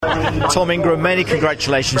Tom Ingram, many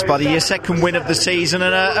congratulations, buddy. Your second win of the season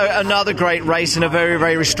and another great race in a very,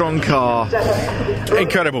 very strong car.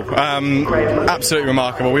 Incredible. Absolutely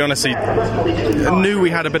remarkable. We honestly knew we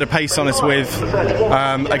had a bit of pace on us with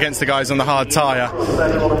against the guys on the hard tyre.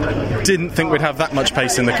 Didn't think we'd have that much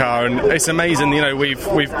pace in the car, and it's amazing. You know, we've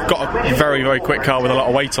got a very, very quick car with a lot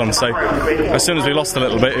of weight on, so as soon as we lost a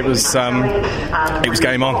little bit, it was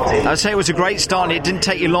game on. I'd say it was a great start, and it didn't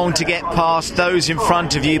take you long to get past those in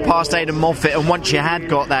front of you, past Aidan Moffat, and once you had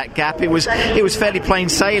got that gap, it was fairly plain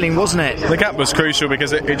sailing, wasn't it? The gap was crucial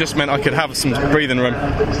because it just meant I could have some breathing room.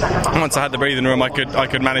 Once I had the breathing room, I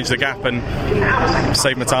could manage the gap and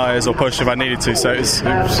save my tyres or push if I needed to, so it was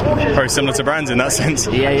very similar to Brands in that sense.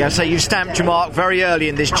 Yeah, so you stamped your mark very early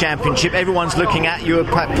in this championship. Everyone's looking at you, a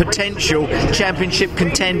potential championship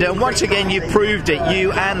contender, and once again you proved it,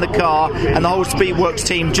 you and the car and the whole Speedworks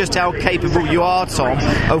team, just how capable you are, Tom,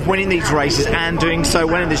 of winning these races and doing so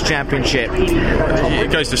well in this championship.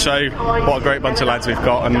 It goes to show what a great bunch of lads we've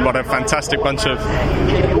got, and what a fantastic bunch of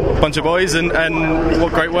boys, and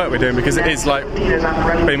what great work we're doing, because it is like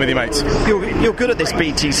being with your mates. You're good at this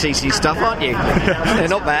BTCC stuff, aren't you? They're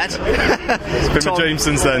not bad. It's been my dream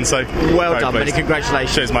since then, so well done, many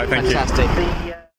congratulations. Cheers, mate. Thank you. Fantastic.